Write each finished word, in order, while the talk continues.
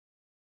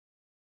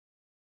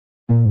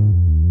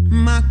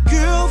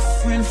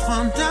girlfriend,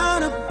 found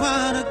out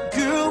about a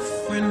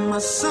girlfriend, my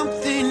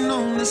something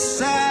on the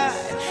side,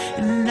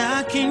 and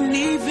I can't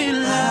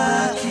even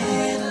lie.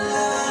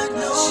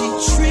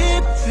 She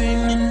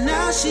tripping and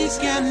now she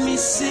got me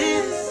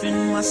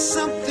sipping my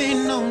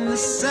something on the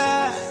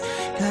side.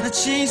 Gotta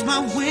change my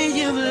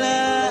way of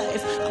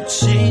life, I'm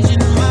changing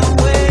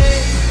my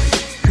way.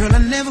 Girl,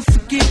 I'll never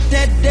forget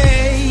that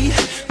day,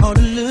 all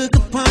the look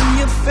upon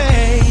your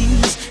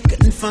face.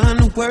 Couldn't find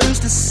the words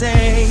to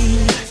say,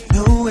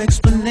 no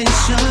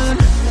explanation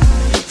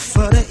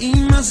for the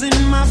emails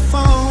in my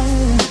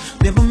phone.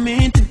 Never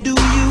meant to do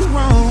you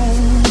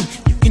wrong,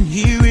 you can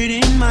hear it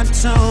in my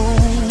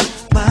tone,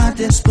 my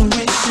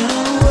desperation.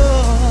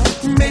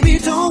 Oh, baby,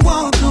 don't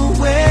walk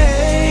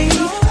away,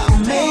 I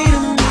made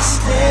a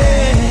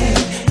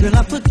mistake. Girl,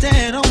 I put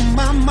that on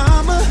my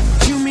mama,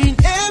 you mean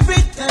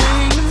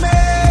everything to me.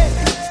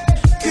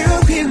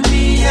 Girl, hear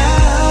me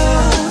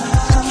out,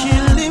 I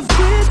can't live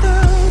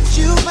without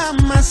you by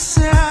my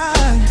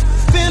side.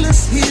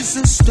 Phyllis, here's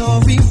a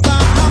story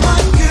about how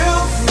my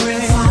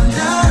girlfriend found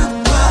out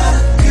about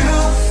a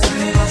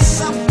girlfriend, about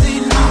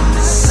something on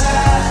the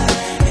side,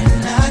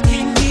 and I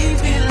can't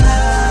even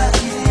lie.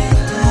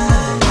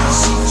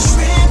 She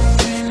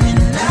tripping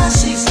and now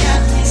she's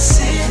got me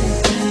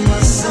sipping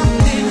about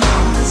something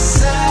on the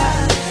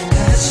side.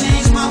 Gotta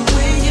change my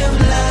way of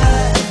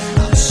life,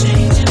 I'm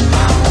changing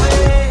my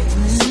way.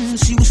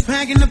 She was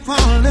packing up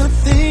all the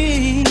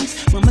things,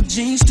 from her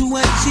jeans to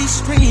her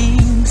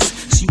G-strings.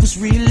 She was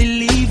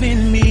really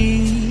leaving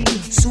me,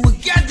 so I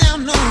got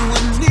down on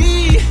one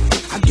knee.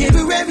 I gave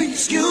her every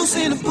excuse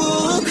in the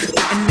book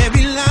and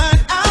every line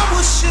I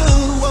was sure.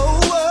 Oh,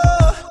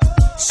 oh.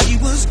 She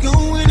was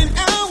going and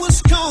I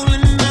was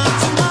calling out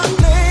to my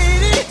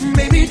lady.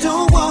 Baby,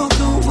 don't walk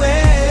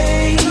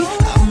away,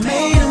 I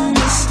made a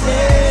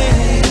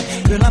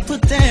mistake. Girl, I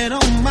put that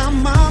on my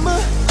mama,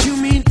 you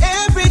mean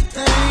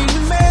everything to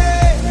me.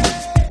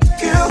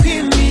 Girl,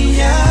 hear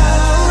me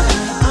out,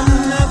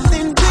 I'm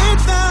nothing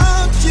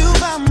without you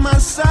by my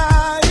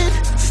side.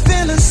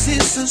 Phyllis,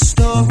 it's a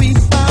story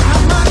about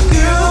how my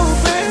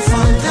girlfriend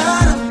found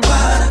out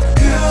about a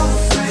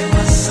girlfriend,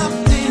 with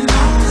something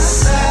on the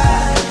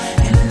side,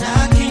 and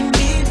I can't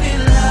even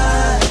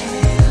lie.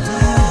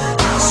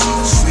 She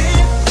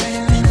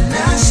tripping and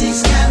now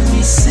she's got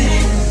me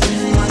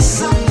sipping my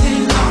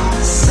something on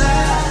the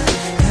side.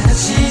 Gotta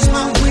change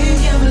my way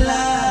of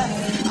life,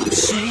 I'm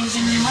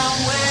changing my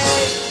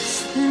ways.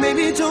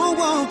 Baby, don't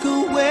walk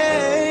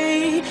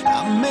away, I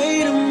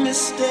made a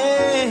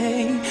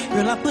mistake.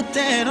 Girl, I put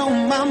that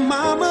on my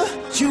mama,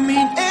 you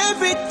mean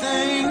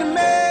everything to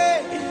me.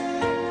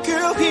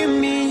 Girl, hear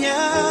me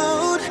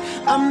out,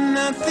 I'm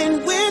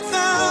nothing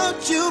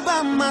without you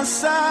by my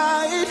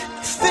side.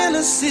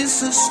 Phyllis,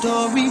 is a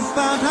story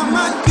about how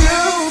my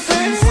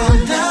girlfriend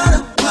found out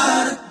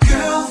about a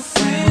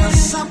girlfriend, or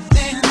something